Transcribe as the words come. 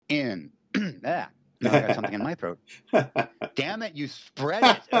in. Now I got something in my throat. Damn it, you spread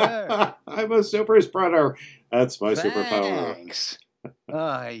it. I'm a super spreader. That's my superpower. Thanks.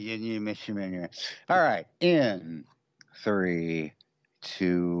 You miss me. All right. In 3,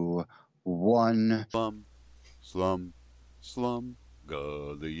 2, 1. Slumgullion.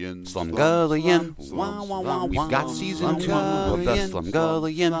 We've got season 2 of the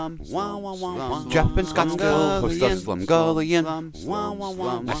Slumgullion. Jeff and Scott still host the Slumgullion.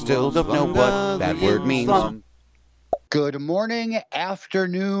 I still don't know what that word means. Good morning,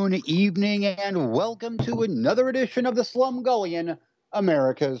 afternoon, evening, and welcome to another edition of the Slumgullion,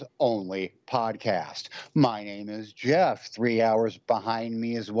 America's only podcast. My name is Jeff. 3 hours behind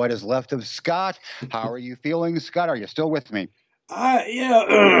me is what is left of Scott. How are you feeling, Scott? Are you still with me?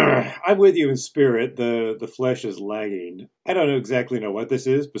 I'm with you in spirit. The flesh is lagging. I don't exactly know what this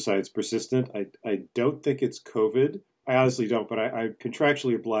is besides persistent. I don't think it's COVID. I honestly don't, but I'm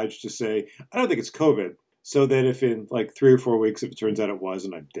contractually obliged to say I don't think it's COVID. So that if in like 3 or 4 weeks, if it turns out it was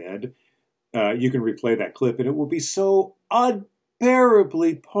and I'm dead, you can replay that clip and it will be so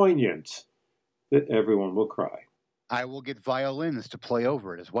unbearably poignant that everyone will cry. I will get violins to play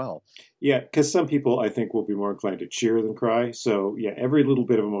over it as well. Yeah, because some people, I think, will be more inclined to cheer than cry. So, yeah, every little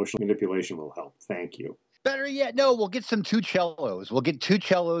bit of emotional manipulation will help. Thank you. Better yet, no, we'll get some two cellos. We'll get two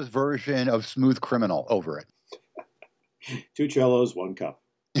cellos version of Smooth Criminal over it. 2 cellos, 1 cup.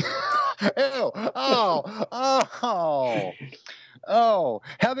 Ew. Oh,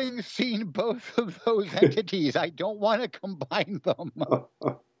 having seen both of those entities, I don't want to combine them.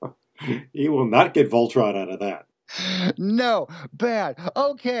 You will not get Voltron out of that. No, bad.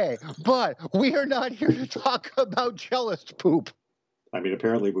 Okay, but we are not here to talk about cellist poop. I mean,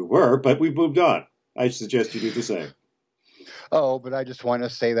 apparently we were, but we've moved on. I suggest you do the same. Oh, but I just want to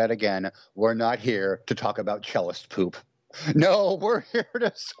say that again. We're not here to talk about cellist poop. No, we're here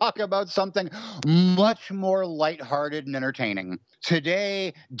to talk about something much more lighthearted and entertaining.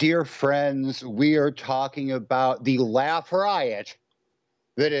 Today, dear friends, we are talking about the laugh riot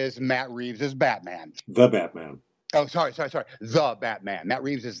that is Matt Reeves' Batman. The Batman. Oh, sorry. The Batman. Matt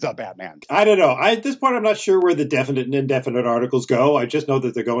Reeves is the Batman. I don't know. At this point, I'm not sure where the definite and indefinite articles go. I just know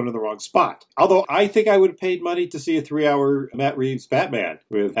that they're going in the wrong spot. Although I think I would have paid money to see a 3-hour Matt Reeves Batman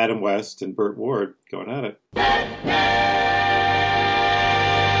with Adam West and Burt Ward going at it.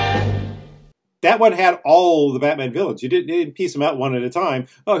 That one had all the Batman villains. You didn't piece them out one at a time.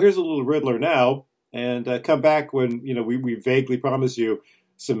 Oh, here's a little Riddler now, and come back when we vaguely promise you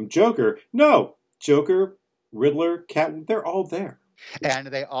some Joker. No, Joker, Riddler, Catwoman, they're all there. And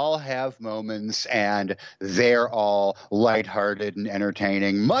they all have moments, and they're all lighthearted and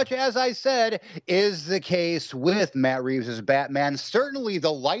entertaining, much as I said is the case with Matt Reeves' Batman, certainly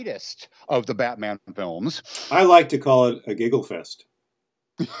the lightest of the Batman films. I like to call it a giggle fest.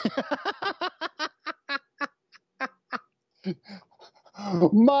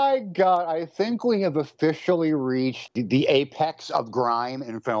 My God, I think we have officially reached the apex of grime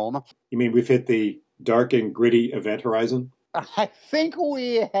in film. You mean we've hit the dark and gritty event horizon? I think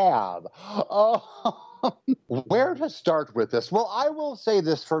we have. Where to start with this? Well, I will say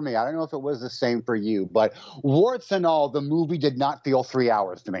this for me. I don't know if it was the same for you, but warts and all, the movie did not feel 3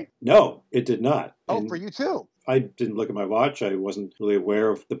 hours to me. No, it did not. Oh, And for you too. I didn't look at my watch. I wasn't really aware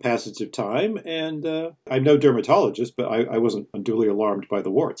of the passage of time. And I'm no dermatologist, but I wasn't unduly alarmed by the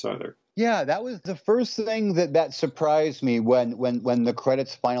warts either. Yeah, that was the first thing that surprised me when the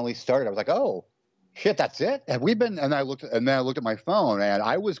credits finally started. I was like, oh, shit, that's it? Have we been? And then I looked at my phone, and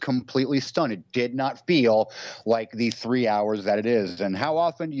I was completely stunned. It did not feel like the 3 hours that it is. And how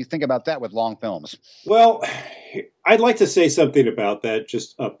often do you think about that with long films? Well, I'd like to say something about that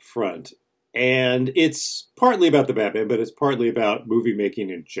just up front. And it's partly about the Batman, but it's partly about movie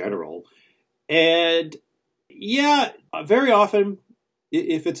making in general. And yeah, very often,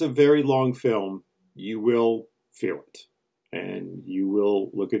 if it's a very long film, you will feel it. And you will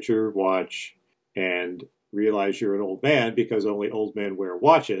look at your watch and realize you're an old man because only old men wear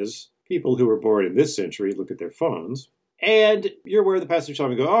watches. People who were born in this century look at their phones. And you're aware of the passage of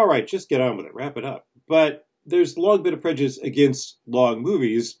time and go, all right, just get on with it, wrap it up. But there's long been a prejudice against long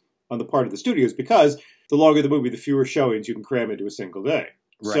movies on the part of the studios because the longer the movie, the fewer showings you can cram into a single day.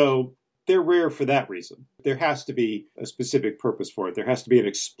 Right. So they're rare for that reason. There has to be a specific purpose for it. There has to be an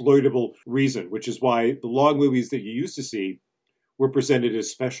exploitable reason, which is why the long movies that you used to see were presented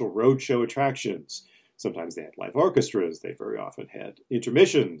as special roadshow attractions. Sometimes they had live orchestras. They very often had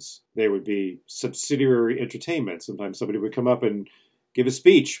intermissions. They would be subsidiary entertainment. Sometimes somebody would come up and give a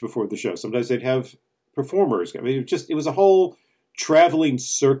speech before the show. Sometimes they'd have performers. I mean, it was a whole traveling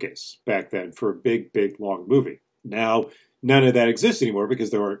circus back then for a big, big, long movie. Now, none of that exists anymore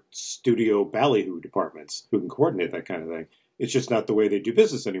because there aren't studio ballyhoo departments who can coordinate that kind of thing. It's just not the way they do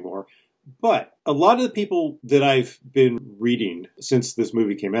business anymore. But a lot of the people that I've been reading since this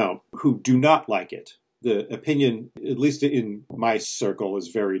movie came out who do not like it, the opinion, at least in my circle, is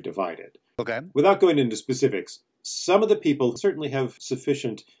very divided. Okay. Without going into specifics, some of the people certainly have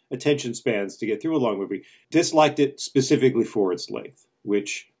sufficient attention spans to get through a long movie, disliked it specifically for its length,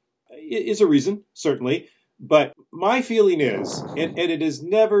 which is a reason, certainly. But my feeling is, and it has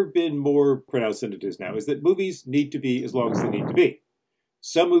never been more pronounced than it is now, is that movies need to be as long as they need to be.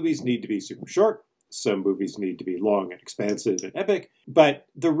 Some movies need to be super short. Some movies need to be long and expansive and epic. But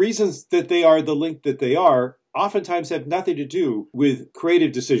the reasons that they are the length that they are oftentimes have nothing to do with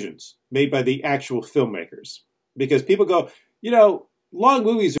creative decisions made by the actual filmmakers. Because people go, long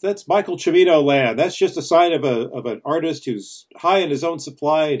movies, that's Michael Cimino land. That's just a sign of an artist who's high in his own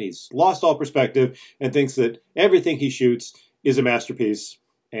supply and he's lost all perspective and thinks that everything he shoots is a masterpiece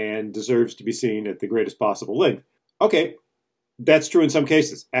and deserves to be seen at the greatest possible length. Okay, that's true in some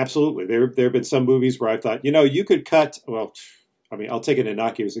cases. Absolutely. There have been some movies where I thought, you could cut, I'll take an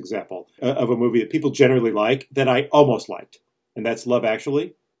innocuous example of a movie that people generally like that I almost liked. And that's Love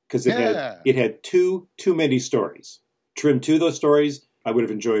Actually, because it had too many stories. Trim two of those stories, I would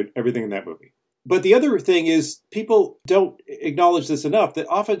have enjoyed everything in that movie. But the other thing is, people don't acknowledge this enough, that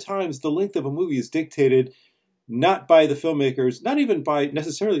oftentimes the length of a movie is dictated not by the filmmakers, not even by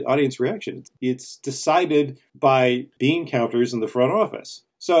necessarily audience reaction. It's decided by bean counters in the front office.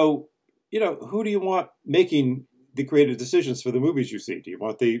 So, who do you want making the creative decisions for the movies you see? Do you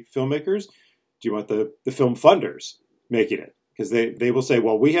want the filmmakers? Do you want the film funders making it? Because they will say,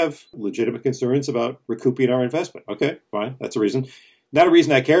 well, we have legitimate concerns about recouping our investment. Okay, fine. That's a reason. Not a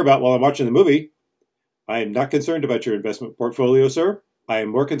reason I care about while I'm watching the movie. I am not concerned about your investment portfolio, sir. I am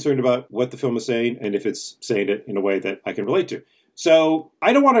more concerned about what the film is saying and if it's saying it in a way that I can relate to. So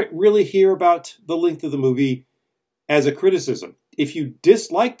I don't want to really hear about the length of the movie as a criticism. If you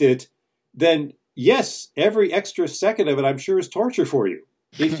disliked it, then yes, every extra second of it I'm sure is torture for you.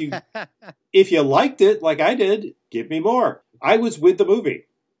 If you liked it like I did, give me more. I was with the movie.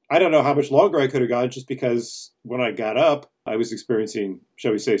 I don't know how much longer I could have gone just because when I got up, I was experiencing,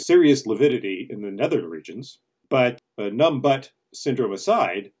 shall we say, serious lividity in the nether regions. But numb butt syndrome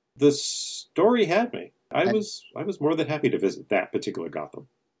aside, the story had me. I was more than happy to visit that particular Gotham.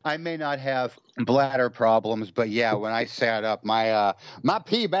 I may not have bladder problems, but yeah, when I sat up, my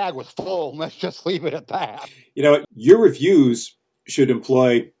pee bag was full. Let's just leave it at that. Your reviews should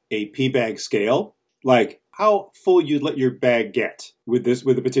employ a pee bag scale, like how full you'd let your bag get with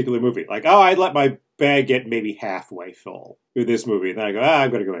a particular movie. Like, I'd let my bag get maybe halfway full with this movie, and then I go, I'm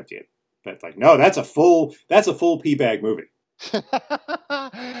going to go empty it. But like, no, that's a full pee bag movie.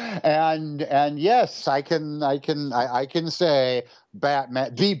 and yes, I can say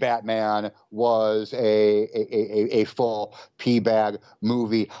Batman was a full pee bag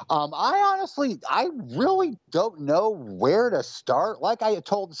movie. I really don't know where to start. Like I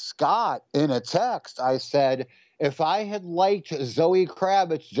told Scott in a text, I said, if I had liked Zoe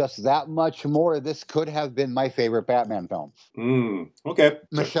Kravitz just that much more, this could have been my favorite Batman film. Okay.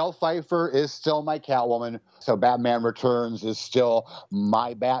 Michelle Pfeiffer is still my Catwoman, so Batman Returns is still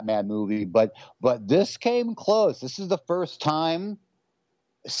my Batman movie. But this came close. This is the first time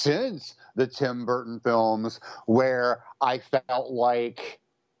since the Tim Burton films where I felt like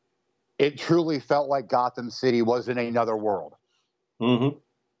it truly felt like Gotham City was in another world. Mm-hmm.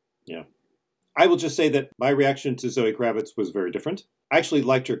 Yeah. I will just say that my reaction to Zoe Kravitz was very different. I actually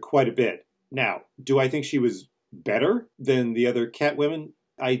liked her quite a bit. Now, do I think she was better than the other Catwomen?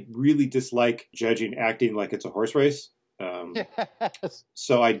 I really dislike judging acting like it's a horse race. Yes.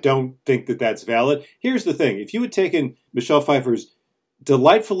 So I don't think that that's valid. Here's the thing. If you had taken Michelle Pfeiffer's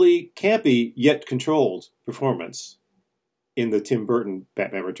delightfully campy yet controlled performance in the Tim Burton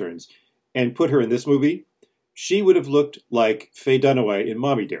Batman Returns and put her in this movie, she would have looked like Faye Dunaway in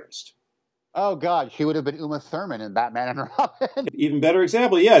Mommy Dearest. Oh, God, she would have been Uma Thurman in Batman and Robin. Even better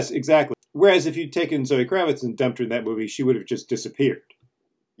example, yes, exactly. Whereas if you'd taken Zoe Kravitz and dumped her in that movie, she would have just disappeared.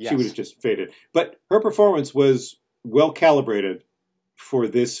 Yes. She would have just faded. But her performance was well calibrated for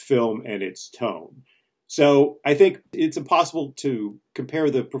this film and its tone. So I think it's impossible to compare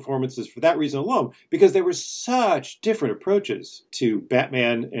the performances for that reason alone, because there were such different approaches to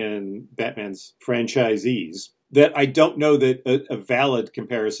Batman and Batman's franchisees that I don't know that a valid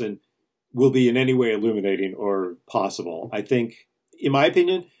comparison will be in any way illuminating or possible. I think, in my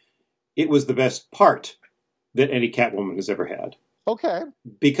opinion, it was the best part that any Catwoman has ever had. Okay.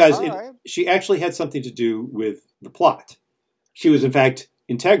 Because she actually had something to do with the plot. She was, in fact,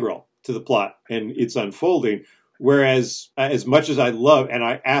 integral to the plot and its unfolding, Whereas, as much as I love, and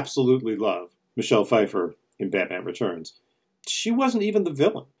I absolutely love, Michelle Pfeiffer in Batman Returns, she wasn't even the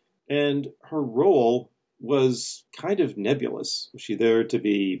villain. And her role was kind of nebulous. Was she there to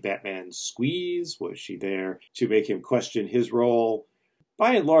be Batman's squeeze? Was she there to make him question his role?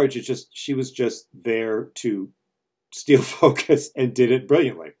 By and large, she was just there to steal focus and did it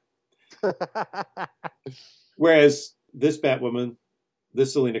brilliantly. Whereas this Batwoman,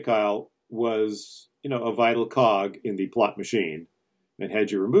 this Selina Kyle, was, a vital cog in the plot machine. And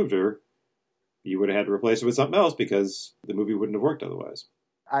had you removed her, you would have had to replace her with something else because the movie wouldn't have worked otherwise.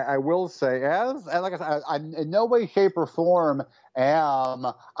 I will say, and like I said, I'm in no way, shape, or form am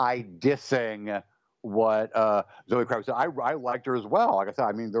I dissing what Zoe Kravitz said. I liked her as well. Like I said,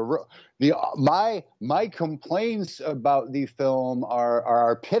 I mean, my complaints about the film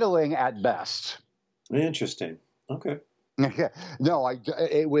are piddling at best. Interesting. Okay. No,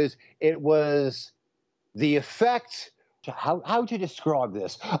 it was the effect. How to describe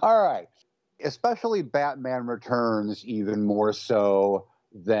this? All right, especially Batman Returns, even more so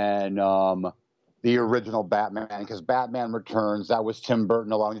than the original Batman, because Batman Returns, that was Tim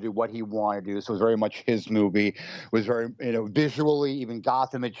Burton allowing to do what he wanted to do. So it was very much his movie. It was very, visually, even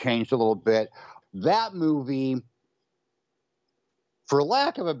Gotham had changed a little bit. That movie, for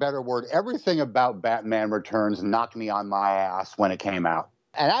lack of a better word, everything about Batman Returns knocked me on my ass when it came out.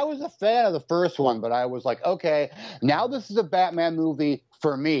 And I was a fan of the first one, but I was like, okay, now this is a Batman movie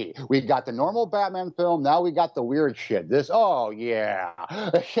for me. We got the normal Batman film. Now we got the weird shit. Oh, yeah.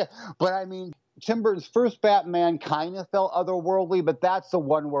 But I mean, Tim Burton's first Batman kind of felt otherworldly, but that's the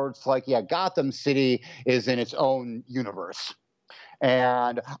one where it's like, yeah, Gotham City is in its own universe.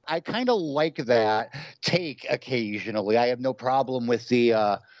 And I kind of like that take occasionally. I have no problem with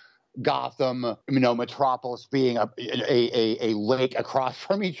the Gotham, Metropolis being a lake across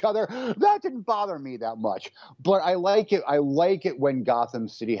from each other. That didn't bother me that much. But I like it. I like it when Gotham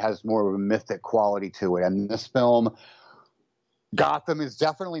City has more of a mythic quality to it. And this film, Gotham is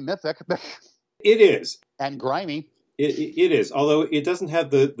definitely mythic. It is. And grimy. It is. Although it doesn't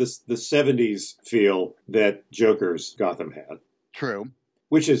have the 70s feel that Joker's Gotham had. True.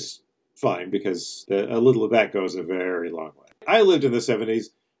 Which is fine, because a little of that goes a very long way. I lived in the 70s.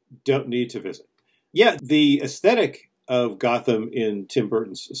 Don't need to visit. Yeah, the aesthetic of Gotham in Tim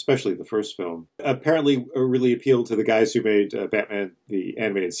Burton's, especially the first film, apparently really appealed to the guys who made Batman the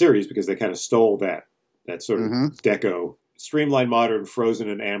animated series, because they kind of stole that sort of deco, streamlined, modern, frozen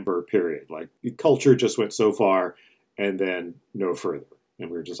in amber period. Like, the culture just went so far and then no further. And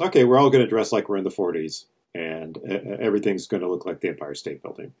we were just, okay, we're all going to dress like we're in the 40s, and everything's going to look like the Empire State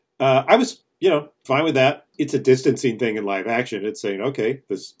Building. I was, fine with that. It's a distancing thing in live action. It's saying, okay,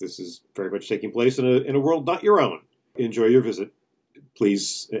 this is very much taking place in a world not your own. Enjoy your visit.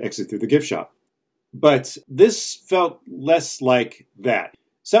 Please exit through the gift shop. But this felt less like that.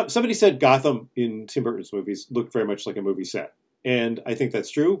 Somebody said Gotham in Tim Burton's movies looked very much like a movie set. And I think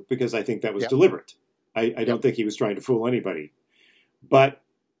that's true, because I think that was deliberate. I don't think he was trying to fool anybody. But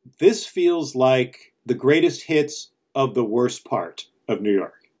this feels like the greatest hits of the worst part of New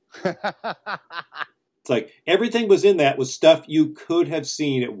York. It's like everything was in that was stuff you could have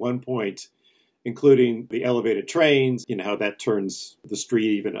seen at one point, including the elevated trains, how that turns the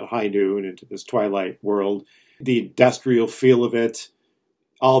street even at high noon into this twilight world, the industrial feel of it,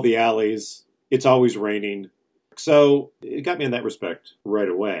 all the alleys. It's always raining. So it got me in that respect right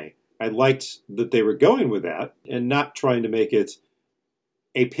away. I liked that they were going with that and not trying to make it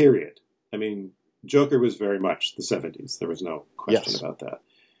a period. I mean, Joker was very much the 70s. There was no question about that.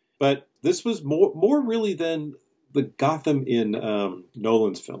 But this was more really than the Gotham in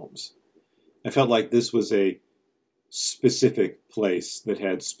Nolan's films. I felt like this was a specific place that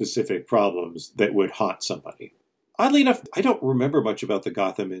had specific problems that would haunt somebody. Oddly enough, I don't remember much about the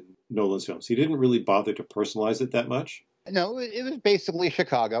Gotham in Nolan's films. He didn't really bother to personalize it that much. No, it was basically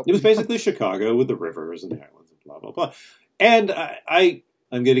Chicago. It was basically Chicago with the rivers and the islands and blah, blah, blah. And I'm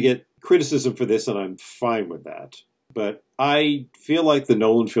going to get criticism for this, and I'm fine with that. But I feel like the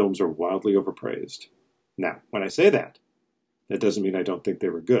Nolan films are wildly overpraised. Now, when I say that, that doesn't mean I don't think they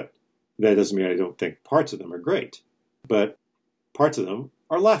were good. That doesn't mean I don't think parts of them are great. But parts of them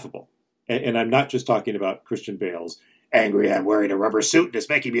are laughable. And I'm not just talking about Christian Bale's angry, I'm wearing a rubber suit and it's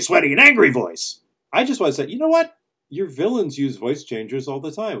making me sweaty, an angry voice. I just want to say, you know what? Your villains use voice changers all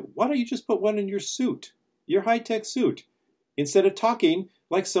the time. Why don't you just put one in your suit, your high-tech suit, instead of talking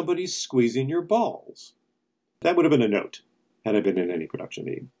like somebody's squeezing your balls? That would have been a note had I been in any production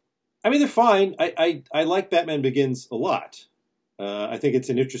meeting. I mean, they're fine. I like Batman Begins a lot. I think it's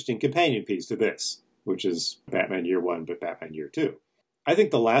an interesting companion piece to this, which is Batman Year One, but Batman Year Two. I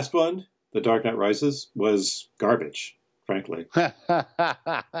think the last one The Dark Knight Rises was garbage, frankly.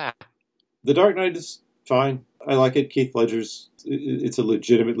 The Dark Knight is fine. I like it. Keith Ledger's, it's a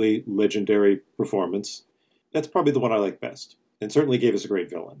legitimately legendary performance. That's probably the one I like best, and certainly gave us a great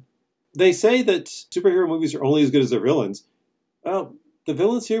villain. They say that superhero movies are only as good as their villains. Well, the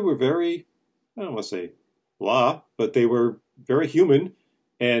villains here were very, I don't want to say blah, but they were very human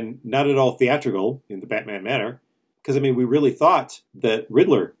and not at all theatrical in the Batman manner. Because, I mean, we really thought that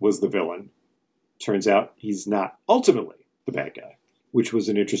Riddler was the villain. Turns out he's not ultimately the bad guy, which was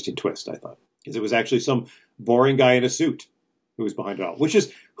an interesting twist, I thought. Because it was actually some boring guy in a suit who was behind it all, which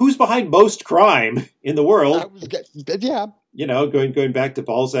is who's behind most crime in the world. Yeah. You know, going back to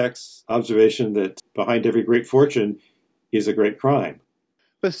Balzac's observation that behind every great fortune is a great crime.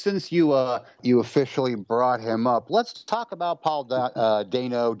 But since you officially brought him up, let's talk about Paul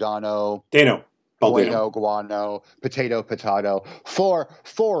Dano, Bueno, Guano, Potato,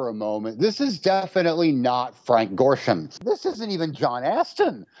 for a moment. This is definitely not Frank Gorshin. This isn't even John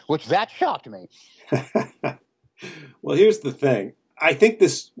Aston, which that shocked me. Well, here's the thing. I think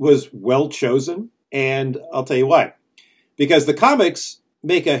this was well chosen, and I'll tell you why. Because the comics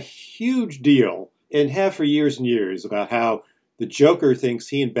make a huge deal, and have for years and years, about how the Joker thinks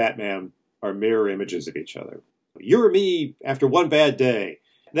he and Batman are mirror images of each other. You or me after one bad day.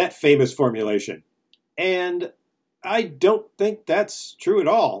 That famous formulation. And I don't think that's true at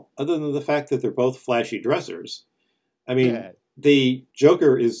all, other than the fact that they're both flashy dressers. I mean, the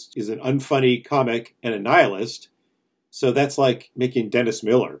Joker is an unfunny comic and a nihilist, so that's like making Dennis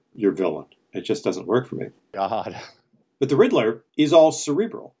Miller your villain. It just doesn't work for me. God. But the Riddler is all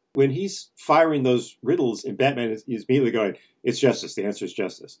cerebral. When he's firing those riddles, and Batman is immediately going, it's justice, the answer is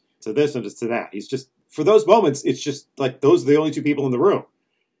justice. To this and to that. He's just, for those moments, it's just like those are the only two people in the room,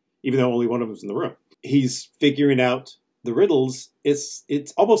 even though only one of them's in the room. He's figuring out the riddles. It's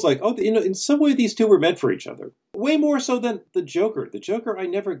almost like, oh, you know, in some way these two were meant for each other. Way more so than the Joker. The Joker I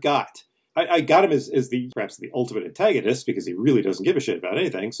never got. I got him as perhaps the ultimate antagonist because he really doesn't give a shit about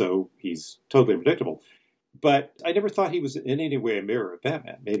anything, so he's totally unpredictable. But I never thought he was in any way a mirror of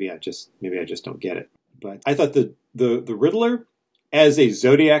Batman. Maybe I just don't get it. But I thought the Riddler as a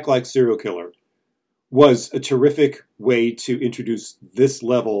Zodiac-like serial killer was a terrific way to introduce this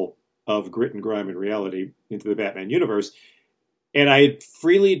level of grit and grime and reality into the Batman universe. And I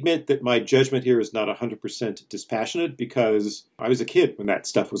freely admit that my judgment here is not 100% dispassionate because I was a kid when that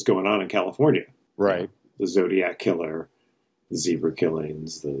stuff was going on in California. Right. The Zodiac Killer, the Zebra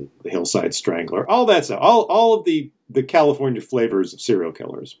Killings, the Hillside Strangler, all that stuff, all of the California flavors of serial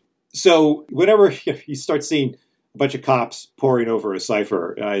killers. So whenever you start seeing a bunch of cops pouring over a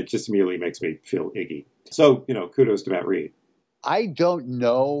cipher, it just immediately makes me feel icky. So, kudos to Matt Reed. I don't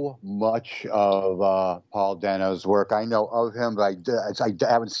know much of Paul Dano's work. I know of him, but I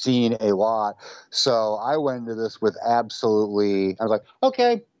haven't seen a lot. So I went into this with I was like,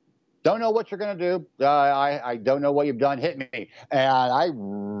 okay, don't know what you're going to do. I don't know what you've done. Hit me. And I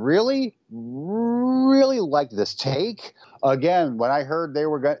really, really liked this take. Again, when I heard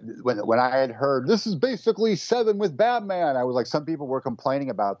when I had heard this is basically Seven with Batman, I was like, some people were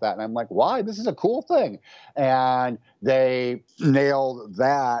complaining about that. And I'm like, why? This is a cool thing. And they nailed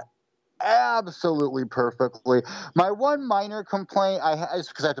that absolutely perfectly. My one minor complaint,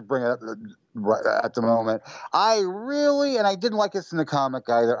 because I have to bring it up right at the moment, and I didn't like this in the comic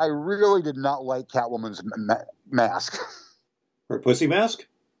either, I really did not like Catwoman's mask. Her pussy mask?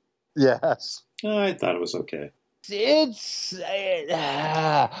 Yes. I thought it was okay. I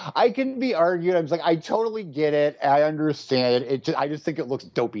can be argued. I was like, I totally get it. I understand it. I just think it looks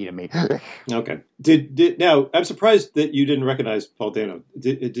dopey to me. Okay. Now, I'm surprised that you didn't recognize Paul Dano.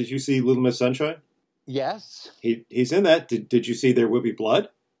 Did you see Little Miss Sunshine? Yes. He's in that. Did you see There Will Be Blood?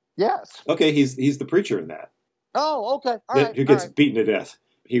 Yes. Okay, he's the preacher in that. Oh, okay. All right. Who gets beaten to death.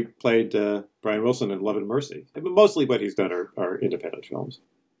 He played Brian Wilson in Love and Mercy. I mean, mostly what he's done are independent films.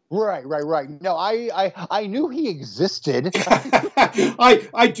 Right. No, I knew he existed.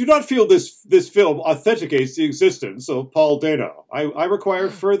 I do not feel this film authenticates the existence of Paul Dano. I require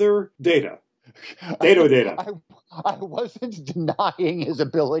further data. Data. I wasn't denying his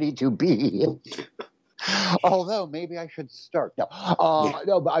ability to be. Although maybe I should start. No,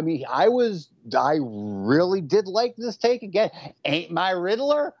 but I mean, I really did like this take again. Ain't my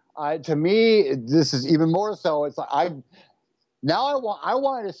Riddler? To me, this is even more so. It's like I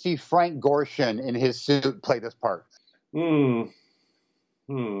wanted to see Frank Gorshin in his suit play this part. Well,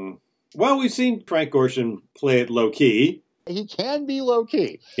 we've seen Frank Gorshin play it low key. He can be low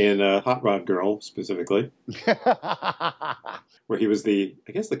key in Hot Rod Girl specifically, where he was the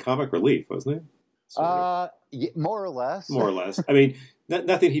comic relief, wasn't he? More or less. More or less. I mean,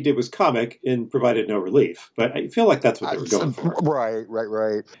 Nothing he did was comic and provided no relief, but I feel like that's what they were going for.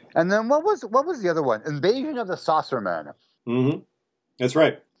 Right. And then what was the other one? Invasion of the Saucermen. Mm-hmm. That's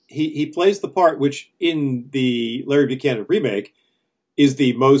right. He plays the part which, in the Larry Buchanan remake, is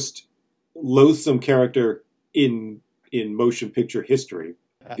the most loathsome character in motion picture history.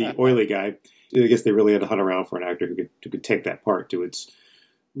 The oily guy. I guess they really had to hunt around for an actor who could take that part to its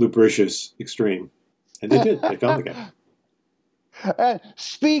lubricious extreme, and they did. They found the guy.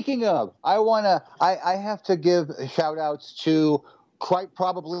 Speaking of, I have to give shout outs to quite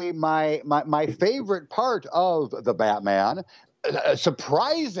probably my favorite part of the Batman.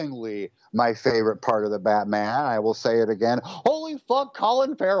 Surprisingly, my favorite part of the Batman. I will say it again. Holy fuck,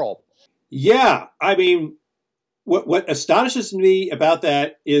 Colin Farrell. Yeah, I mean, what astonishes me about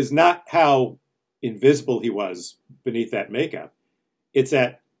that is not how invisible he was beneath that makeup. It's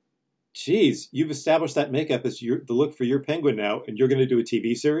that, geez, you've established that makeup as the look for your Penguin now, and you're going to do a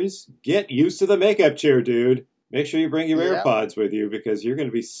TV series? Get used to the makeup chair, dude. Make sure you bring your AirPods with you, because you're going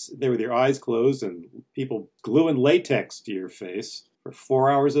to be there with your eyes closed and people gluing latex to your face for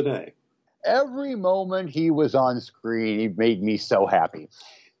 4 hours a day. Every moment he was on screen, he made me so happy.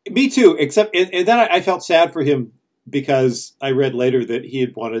 Me too, except, and then I felt sad for him because I read later that he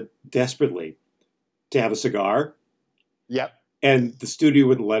had wanted desperately to have a cigar. Yep. And the studio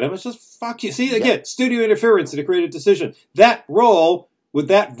wouldn't let him. It's just, fuck you. See, again, studio interference in a creative decision. That role, with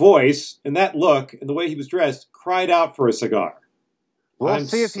that voice and that look and the way he was dressed, cried out for a cigar. We'll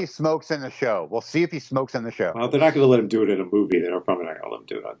see if he smokes in the show. Well, they're not going to let him do it in a movie. They're probably not going to let him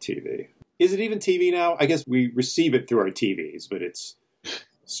do it on TV. Is it even TV now? I guess we receive it through our TVs, but it's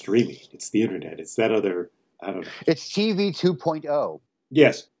streaming. It's the internet. It's that other, I don't know. It's TV 2.0.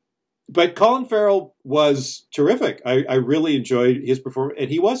 Yes. But Colin Farrell was terrific. I really enjoyed his performance, and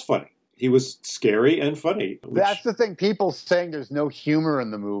he was funny. He was scary and funny. That's the thing. People saying there's no humor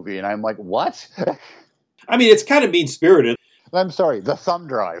in the movie, and I'm like, what? I mean, it's kind of mean-spirited. I'm sorry, the thumb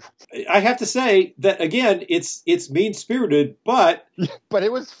drive. I have to say that, again, it's mean-spirited, but... but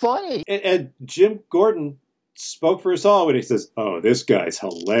it was funny. And Jim Gordon spoke for us all when he says, oh, this guy's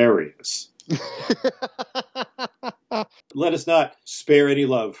hilarious. Let us not spare any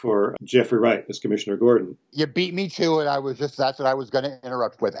love for Jeffrey Wright as Commissioner Gordon. You beat me to it. That's what I was going to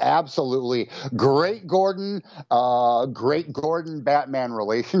interrupt with. Absolutely. Great Gordon Batman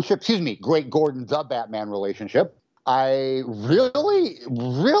relationship. Excuse me. Great Gordon the Batman relationship. I really,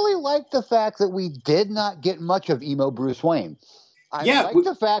 really like the fact that we did not get much of emo Bruce Wayne. I like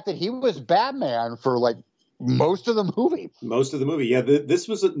the fact that he was Batman for like most of the movie. Yeah. This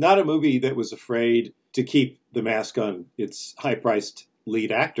was not a movie that was afraid to keep the mask on its high-priced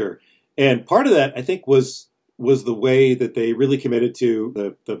lead actor. And part of that, I think, was the way that they really committed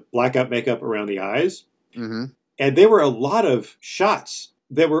to the blackout makeup around the eyes. Mm-hmm. And there were a lot of shots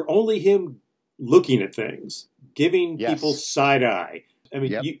that were only him looking at things, giving people side-eye. I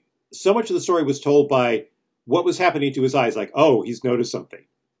mean, so much of the story was told by what was happening to his eyes, like, oh, he's noticed something.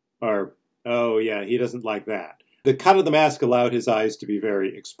 Or, oh, yeah, he doesn't like that. The cut of the mask allowed his eyes to be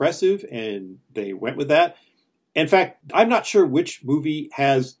very expressive, and they went with that. In fact, I'm not sure which movie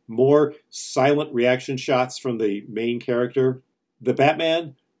has more silent reaction shots from the main character, the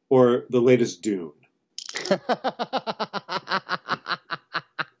Batman, or the latest Dune.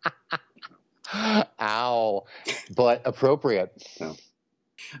 Ow. But appropriate. No.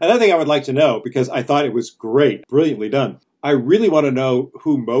 Another thing I would like to know, because I thought it was great, brilliantly done, I really want to know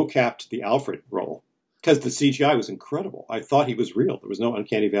who mocapped the Alfred role. Because the CGI was incredible. I thought he was real. There was no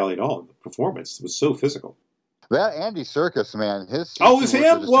uncanny valley at all. The performance was so physical. That Andy Serkis, man. Oh, it was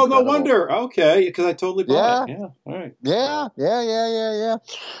him? Well, no wonder. Okay, because I totally bought it. Yeah, all right. Yeah.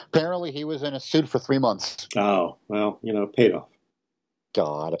 Apparently he was in a suit for 3 months. Oh, well, paid off.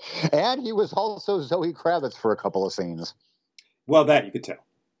 God. And he was also Zoe Kravitz for a couple of scenes. Well, that you could tell.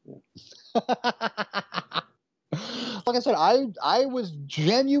 Yeah. Like I said, I was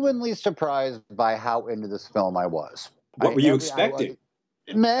genuinely surprised by how into this film I was. What were you expecting?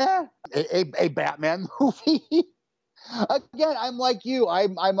 A Batman movie. Again, I'm like you.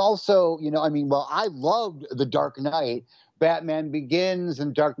 I'm also, I loved The Dark Knight. Batman Begins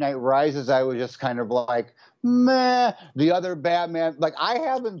and Dark Knight Rises, I was just kind of like, meh. The other Batman, like, I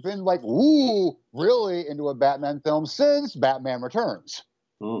haven't been like, ooh, really into a Batman film since Batman Returns.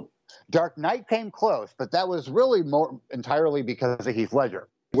 Hmm. Dark Knight came close, but that was really more entirely because of Heath Ledger.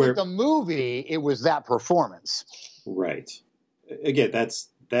 With the movie, it was that performance. Right. Again,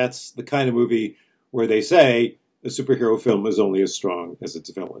 that's the kind of movie where they say a superhero film is only as strong as its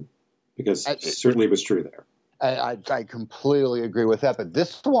villain, because it certainly was true there. I completely agree with that. But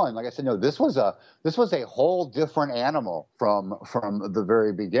this one, like I said, no, this was a whole different animal from the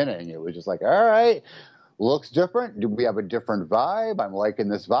very beginning. It was just like, all right, looks different. Do we have a different vibe? I'm liking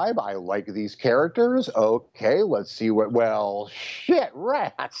this vibe. I like these characters. Okay, let's see what. Well, shit,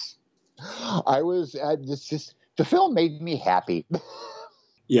 rats. I was just the film made me happy.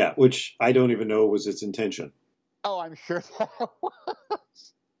 Yeah, which I don't even know was its intention. Oh, I'm sure that was.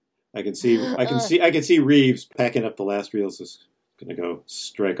 I can see Reeves packing up the last reels. Is going to go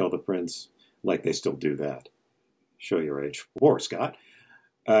strike all the prints, like they still do that. Show your age, war, Scott.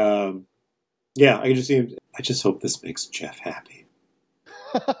 Yeah, I can just see him. I just hope this makes Jeff happy.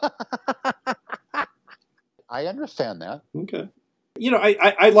 I understand that. Okay.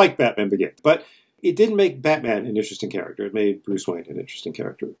 I like Batman Begins, but it didn't make Batman an interesting character. It made Bruce Wayne an interesting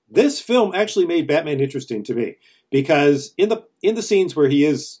character. This film actually made Batman interesting to me because in the scenes where he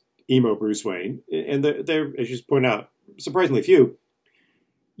is emo Bruce Wayne, and they're, as you point out, surprisingly few,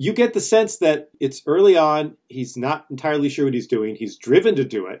 you get the sense that it's early on. He's not entirely sure what he's doing. He's driven to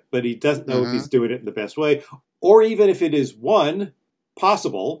do it, but he doesn't know if he's doing it in the best way, or even if it is, one,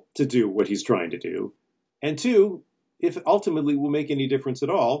 possible to do what he's trying to do, and two, if it ultimately will make any difference at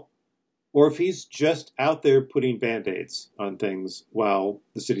all, or if he's just out there putting Band-Aids on things while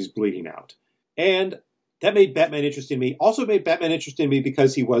the city's bleeding out. And that made Batman interesting to me. Also made Batman interesting to me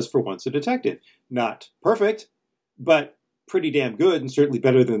because he was, for once, a detective. Not perfect, but pretty damn good, and certainly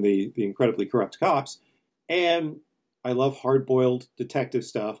better than the incredibly corrupt cops. And I love hard-boiled detective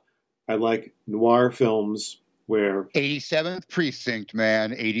stuff. I like noir films where... 87th Precinct,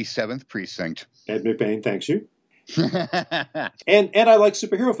 man. 87th Precinct. Ed McBain, thanks you. and I like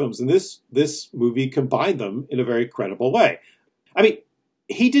superhero films, and this movie combined them in a very credible way. I mean,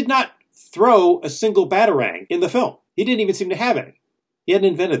 he did not throw a single batarang in the film. He didn't even seem to have any. He hadn't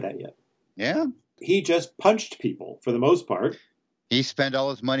invented that yet. Yeah. He just punched people for the most part. He spent all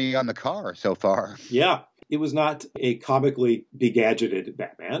his money on the car so far. Yeah. It was not a comically begadgeted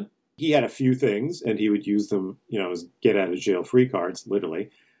Batman. He had a few things, and he would use them, as get-out-of-jail-free cards,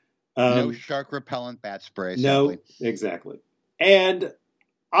 literally. No shark repellent bat spray. No, exactly. And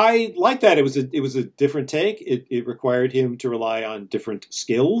I like that. It was a different take. It required him to rely on different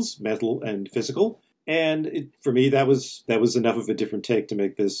skills, mental and physical. And for me, that was enough of a different take to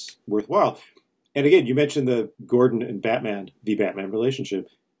make this worthwhile. And again, you mentioned the Gordon and the Batman relationship.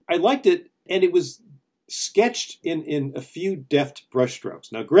 I liked it, and it was sketched in a few deft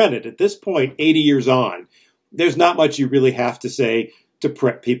brushstrokes. Now, granted, at this point, 80 years on, there's not much you really have to say to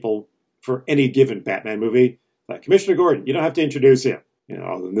prep people for any given Batman movie. Like Commissioner Gordon, you don't have to introduce him.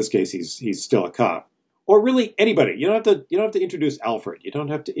 In this case, he's still a cop. Or really anybody. You don't have to introduce Alfred. You don't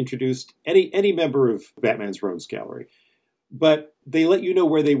have to introduce any member of Batman's Rogues Gallery. But they let you know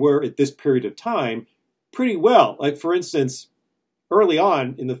where they were at this period of time pretty well. Like, for instance, early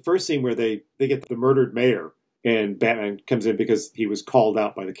on in the first scene where they get the murdered mayor and Batman comes in because he was called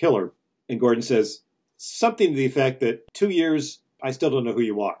out by the killer. And Gordon says something to the effect that 2 years, I still don't know who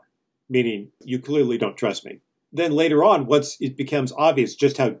you are. Meaning, you clearly don't trust me. Then later on, once it becomes obvious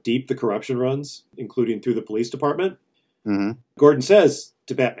just how deep the corruption runs, including through the police department, Gordon says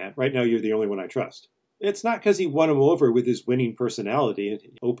to Batman, right now you're the only one I trust. It's not because he won him over with his winning personality and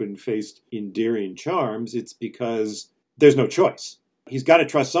open-faced, endearing charms. It's because there's no choice. He's got to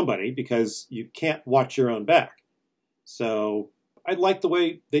trust somebody because you can't watch your own back. So I like the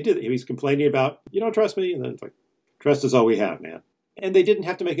way they did it. He was complaining about, you don't trust me? And then it's like, trust is all we have, man. And they didn't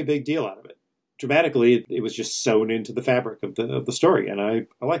have to make a big deal out of it. Dramatically, it was just sewn into the fabric of the story, and I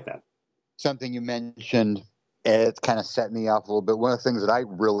like that. Something you mentioned, it kind of set me off a little bit. One of the things that I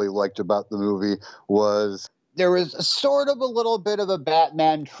really liked about the movie was there was sort of a little bit of a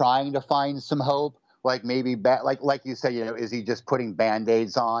Batman trying to find some hope. Like maybe, like you said, is he just putting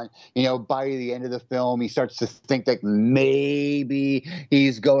Band-Aids on? By the end of the film, he starts to think that maybe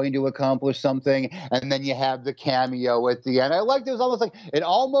he's going to accomplish something. And then you have the cameo at the end. I like it was almost like it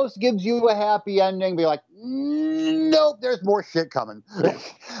almost gives you a happy ending. Be like, nope, there's more shit coming.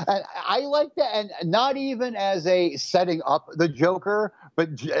 And I like that. And not even as a setting up the Joker,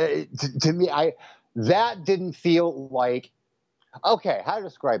 but to me, that didn't feel like, okay, how to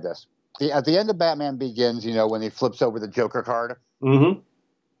describe this? At the end of Batman Begins, when he flips over the Joker card,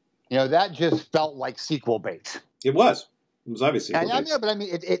 that just felt like sequel bait. It was. It was obviously sequel bait. But I mean,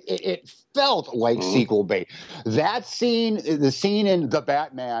 it felt like sequel bait. That scene, the scene in The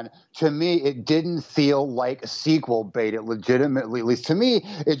Batman, to me, it didn't feel like sequel bait. It legitimately, at least to me,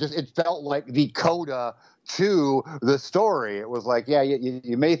 it felt like the coda to the story. It was like, yeah,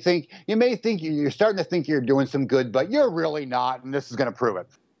 you may think you're starting to think you're doing some good, but you're really not, and this is going to prove it.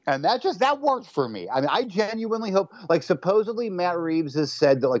 And that worked for me. I mean, I genuinely hope, like, supposedly Matt Reeves has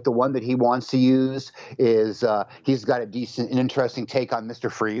said that, like, the one that he wants to use is he's got a decent and interesting take on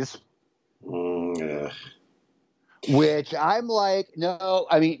Mr. Freeze. Which I'm like, no,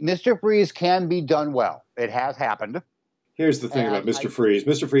 I mean, Mr. Freeze can be done well. It has happened. Here's the thing about Mr. Freeze.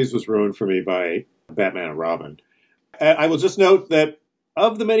 Mr. Freeze was ruined for me by Batman and Robin. I will just note that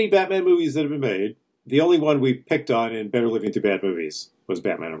of the many Batman movies that have been made, the only one we picked on in Better Living Through Bad Movies was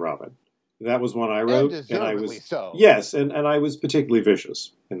Batman and Robin. That was one I wrote, and I was so. Yes, and I was particularly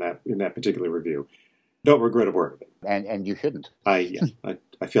vicious in that particular review. Don't regret a word of it. And you shouldn't. I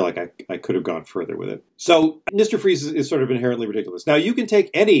feel like I could have gone further with it. So Mr. Freeze is sort of inherently ridiculous. Now you can take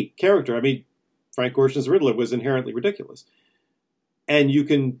any character. I mean, Frank Gorshin's Riddler was inherently ridiculous, and you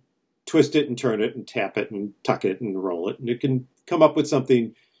can twist it and turn it and tap it and tuck it and roll it, and it can come up with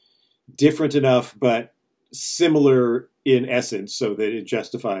something different enough, but similar in essence, so that it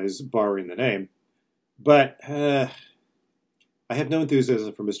justifies borrowing the name. But I have no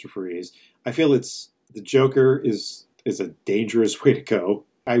enthusiasm for Mr. Freeze. I feel the Joker is a dangerous way to go.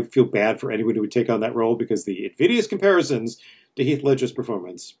 I feel bad for anyone who would take on that role because the invidious comparisons to Heath Ledger's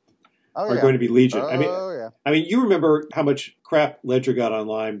performance are going to be legion. I mean, you remember how much crap Ledger got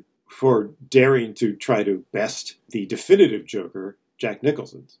online for daring to try to best the definitive Joker, Jack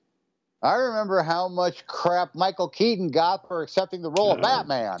Nicholson's. I remember how much crap Michael Keaton got for accepting the role of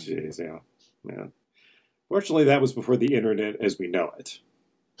Batman. Jeez, yeah. Fortunately, that was before the internet as we know it.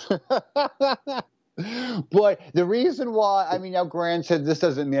 But the reason why, I mean, now Grant said this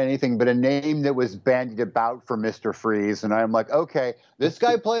doesn't mean anything, but a name that was bandied about for Mr. Freeze, and I'm like, okay, this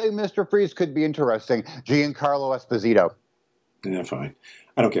guy playing Mr. Freeze could be interesting. Giancarlo Esposito. Yeah, fine.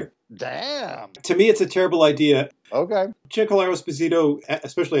 I don't care. Damn. To me, it's a terrible idea. Okay. Giancarlo Esposito,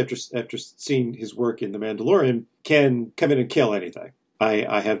 especially after seeing his work in The Mandalorian, can come in and kill anything.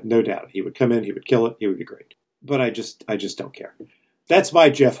 I have no doubt. He would come in, he would kill it, he would be great. But I just don't care. That's my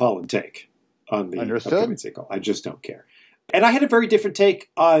Jeff Holland take on the upcoming sequel. I just don't care. And I had a very different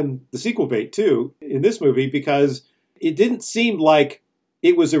take on the sequel bait, too, in this movie, because it didn't seem like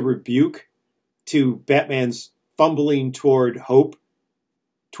it was a rebuke to Batman's fumbling toward hope,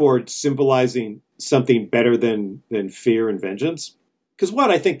 toward symbolizing something better than fear and vengeance. Because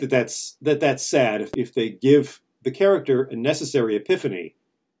I think that's sad if they give the character a necessary epiphany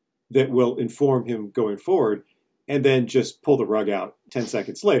that will inform him going forward and then just pull the rug out 10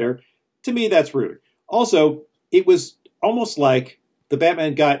 seconds later. To me, that's rude. Also, it was almost like the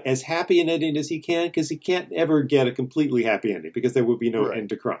Batman got as happy an ending as he can, because he can't ever get a completely happy ending, because there would be no end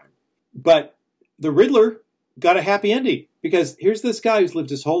to crime. But the Riddler got a happy ending, because here's this guy who's lived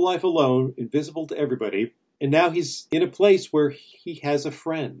his whole life alone, invisible to everybody, and now he's in a place where he has a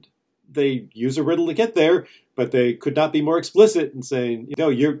friend. They use a riddle to get there, but they could not be more explicit in saying,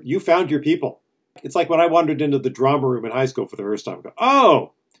 you found your people. It's like when I wandered into the drama room in high school for the first time. I go,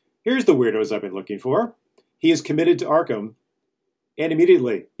 oh, here's the weirdos I've been looking for. He is committed to Arkham. And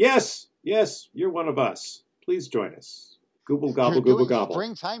immediately, yes, you're one of us. Please join us. Google gobble, google gobble.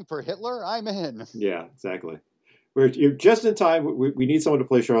 Springtime for Hitler? I'm in. Yeah, exactly. You're just in time. We need someone to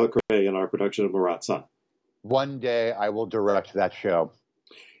play Charlotte Corday in our production of Marat's Son. One day I will direct that show.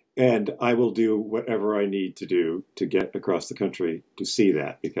 And I will do whatever I need to do to get across the country to see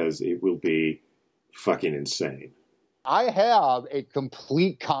that, because it will be fucking insane. I have a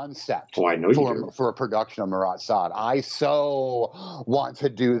complete concept I know you do. For a production of Marat Sade. I so want to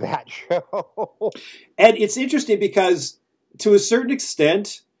do that show. And it's interesting because, to a certain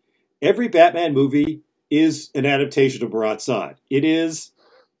extent, every Batman movie is an adaptation of Marat Sade. It is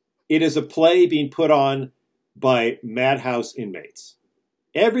a play being put on by madhouse inmates.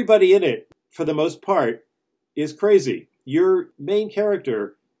 Everybody in it, for the most part, is crazy. Your main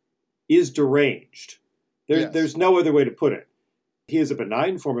character is deranged. There's no other way to put it. He is a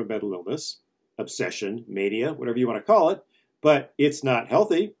benign form of mental illness, obsession, mania, whatever you want to call it, but it's not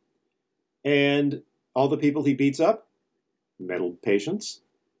healthy. And all the people he beats up, mental patients.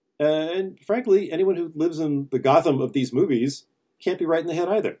 And frankly, anyone who lives in the Gotham of these movies can't be right in the head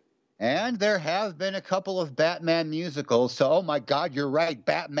either. And there have been a couple of Batman musicals, so, oh my God, you're right.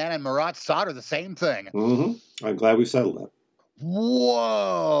 Batman and Marat Sade are the same thing. Mm-hmm. I'm glad we settled that.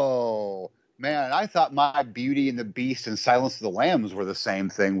 Whoa. Man, I thought my Beauty and the Beast and Silence of the Lambs were the same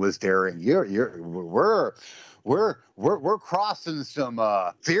thing. Was daring? We're crossing some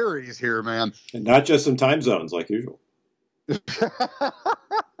theories here, man. And not just some time zones like usual. All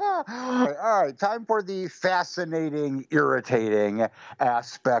right, time for the fascinating, irritating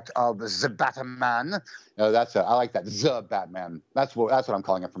aspect of the Batman. I like that, the Batman. That's what I'm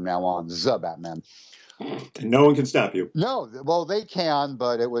calling it from now on, the Batman. No one can stop you. No, well, they can,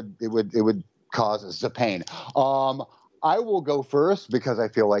 but it would cause us the pain. I will go first because I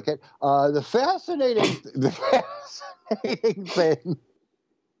feel like it. The fascinating thing.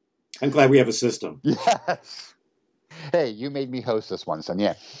 I'm glad we have a system. Yes. Hey, you made me host this one, son.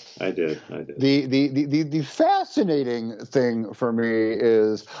 Yeah. I did. The fascinating thing for me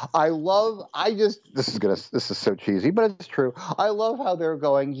is this is so cheesy, but it's true. I love how they're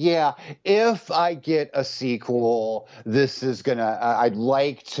going, yeah, if I get a sequel, this is gonna I'd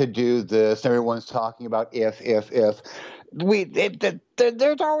like to do this. Everyone's talking about if.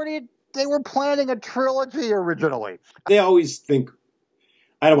 There's already they were planning a trilogy originally. They always think,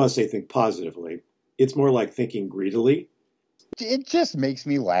 I don't want to say think positively. It's more like thinking greedily. It just makes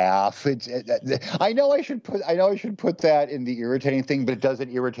me laugh. I know I should put that in the irritating thing, but it doesn't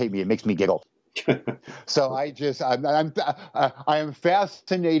irritate me. It makes me giggle. So I am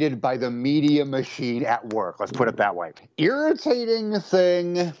fascinated by the media machine at work. Let's put it that way. Irritating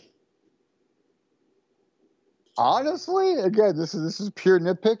thing. Honestly, again, this is pure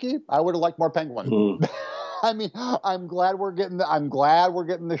nitpicky. I would have liked more Penguin. I mean, I'm glad we're getting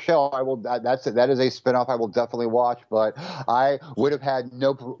the show. That is a spinoff I will definitely watch, but I would have had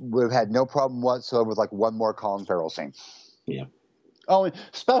no problem whatsoever with like one more Colin Farrell scene. Yeah. Oh, and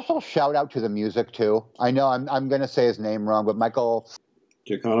special shout out to the music too. I know I'm going to say his name wrong, but Michael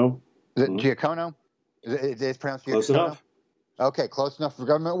Giacono. Is it Giacono? Is it pronounced Giacono? Close enough. Okay, close enough for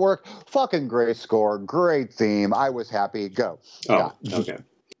government work. Fucking great score, great theme. I was happy. Go. Oh, yeah. Okay.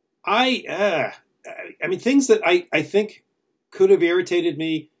 I mean, things that I think could have irritated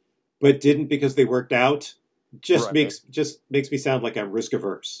me, but didn't because they worked out, makes me sound like I'm risk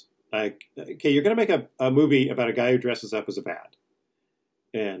averse. Like, okay, you're going to make a movie about a guy who dresses up as a bat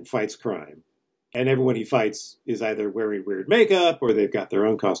and fights crime, and everyone he fights is either wearing weird makeup or they've got their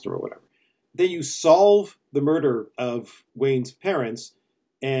own costume or whatever. Then you solve the murder of Wayne's parents,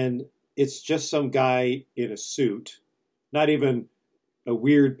 and it's just some guy in a suit, not even a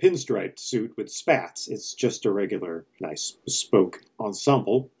weird pinstriped suit with spats. It's just a regular, nice, bespoke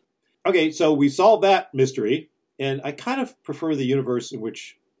ensemble. Okay, so we solved that mystery, and I kind of prefer the universe in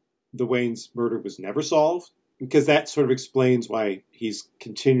which the Wayne's murder was never solved, because that sort of explains why he's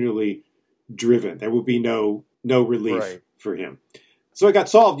continually driven. There will be no relief for him. So it got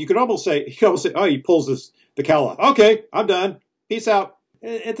solved. You could almost say, oh, he pulls the cowl off. Okay, I'm done. Peace out.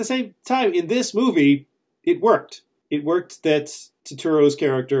 At the same time, in this movie, it worked. It worked that Turturro's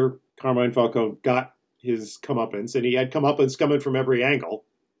character, Carmine Falcone, got his comeuppance, and he had comeuppance coming from every angle.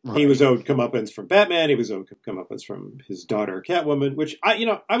 Right. He was owed comeuppance from Batman. He was owed comeuppance from his daughter, Catwoman, which I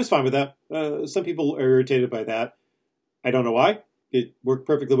was fine with that. Some people are irritated by that. I don't know why. It worked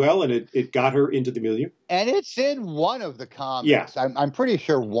perfectly well, and it got her into the milieu. And it's in one of the comics. Yeah. I'm pretty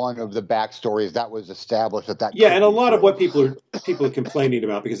sure one of the backstories that was established at that. Yeah, and a lot of what people are complaining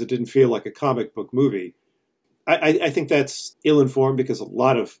about because it didn't feel like a comic book movie. I think that's ill-informed because a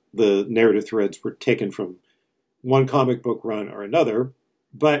lot of the narrative threads were taken from one comic book run or another.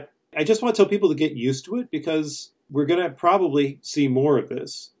 But I just want to tell people to get used to it because we're going to probably see more of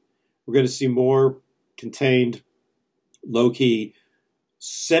this. We're going to see more contained, low-key,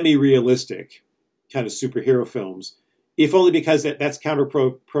 semi-realistic kind of superhero films, if only because that's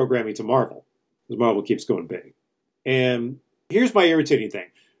counter-programming to Marvel, because Marvel keeps going big. And here's my irritating thing.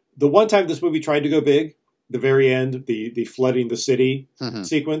 The one time this movie tried to go big, the very end, the flooding the city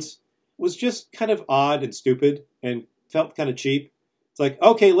sequence, was just kind of odd and stupid and felt kind of cheap. It's like,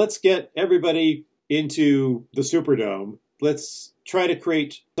 okay, let's get everybody into the Superdome. Let's try to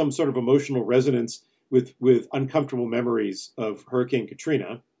create some sort of emotional resonance with uncomfortable memories of Hurricane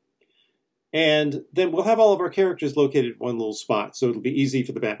Katrina. And then we'll have all of our characters located in one little spot. So it'll be easy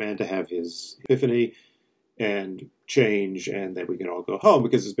for the Batman to have his epiphany and change, and then we can all go home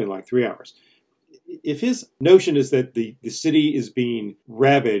because it's been like 3 hours. If his notion is that the city is being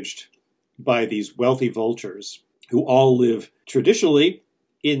ravaged by these wealthy vultures who all live traditionally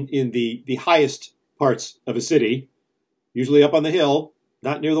in the highest parts of a city, usually up on the hill,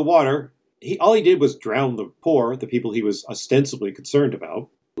 not near the water, all he did was drown the poor, the people he was ostensibly concerned about.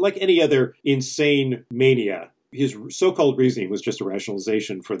 Like any other insane mania, his so-called reasoning was just a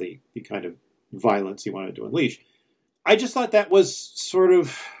rationalization for the kind of violence he wanted to unleash. I just thought that was sort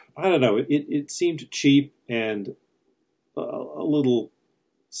of, I don't know, it seemed cheap and a little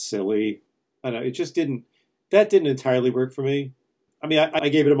silly. I don't know, that didn't entirely work for me. I mean, I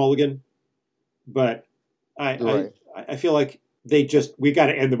gave it a mulligan, but I feel like we got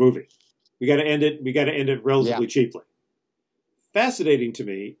to end the movie. We got to end it relatively cheaply. Fascinating to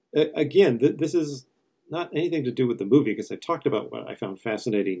me. Again, this is not anything to do with the movie because I talked about what I found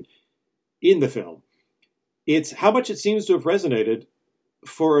fascinating in the film. It's how much it seems to have resonated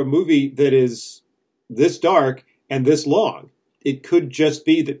for a movie that is this dark and this long. It could just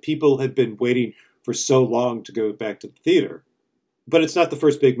be that people had been waiting for so long to go back to the theater. But it's not the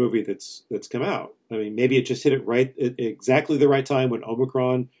first big movie that's come out. I mean, maybe it just hit it right at exactly the right time when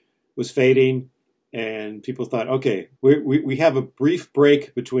Omicron was fading, and people thought, okay, we have a brief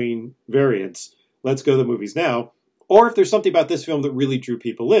break between variants. Let's go to the movies now. Or if there's something about this film that really drew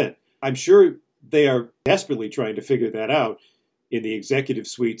people in. I'm sure they are desperately trying to figure that out in the executive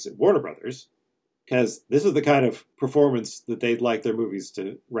suites at Warner Brothers, because this is the kind of performance that they'd like their movies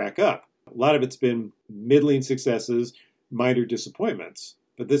to rack up. A lot of it's been middling successes, minor disappointments,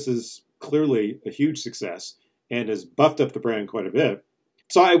 but this is clearly a huge success and has buffed up the brand quite a bit.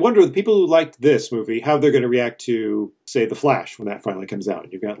 So I wonder, the people who liked this movie, how they're going to react to, say, The Flash when that finally comes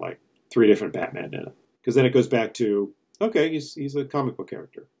out. You've got like 3 different Batman in it. Because then it goes back to, okay, he's a comic book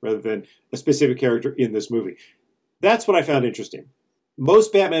character rather than a specific character in this movie. That's what I found interesting.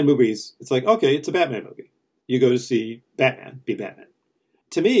 Most Batman movies, it's like, okay, it's a Batman movie. You go to see Batman, be Batman.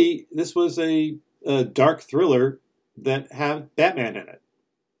 To me, this was a dark thriller that had Batman in it.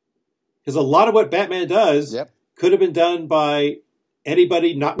 Because a lot of what Batman does could have been done by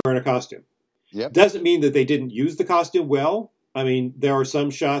anybody not wearing a costume. Doesn't mean that they didn't use the costume well. I mean, there are some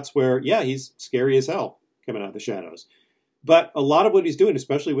shots where, he's scary as hell coming out of the shadows. But a lot of what he's doing,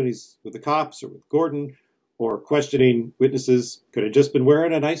 especially when he's with the cops or with Gordon or questioning witnesses, could have just been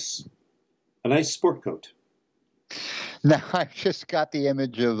wearing a nice sport coat. Now, I just got the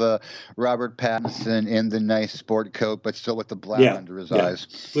image of Robert Pattinson in the nice sport coat, but still with the black under his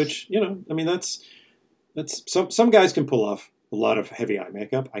eyes. Which, I mean, that's some guys can pull off a lot of heavy eye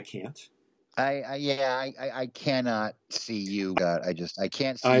makeup. I can't. I cannot see you. God, I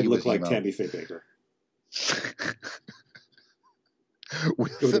can't see I you. look with like emo. Tammy Faye Baker.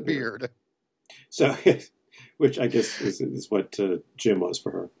 with the beard. So, which I guess is what Jim was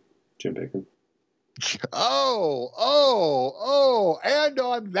for her, Jim Baker. And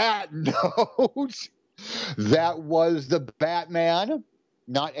on that note, that was the Batman.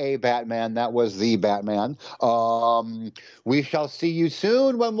 Not a Batman, that was the Batman. We shall see you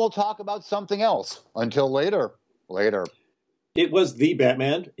soon when we'll talk about something else. Until later. It was the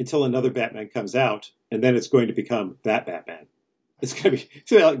Batman until another Batman comes out, and then it's going to become that Batman. It's going to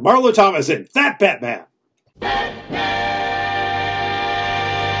be like Marlo Thomas in That Batman.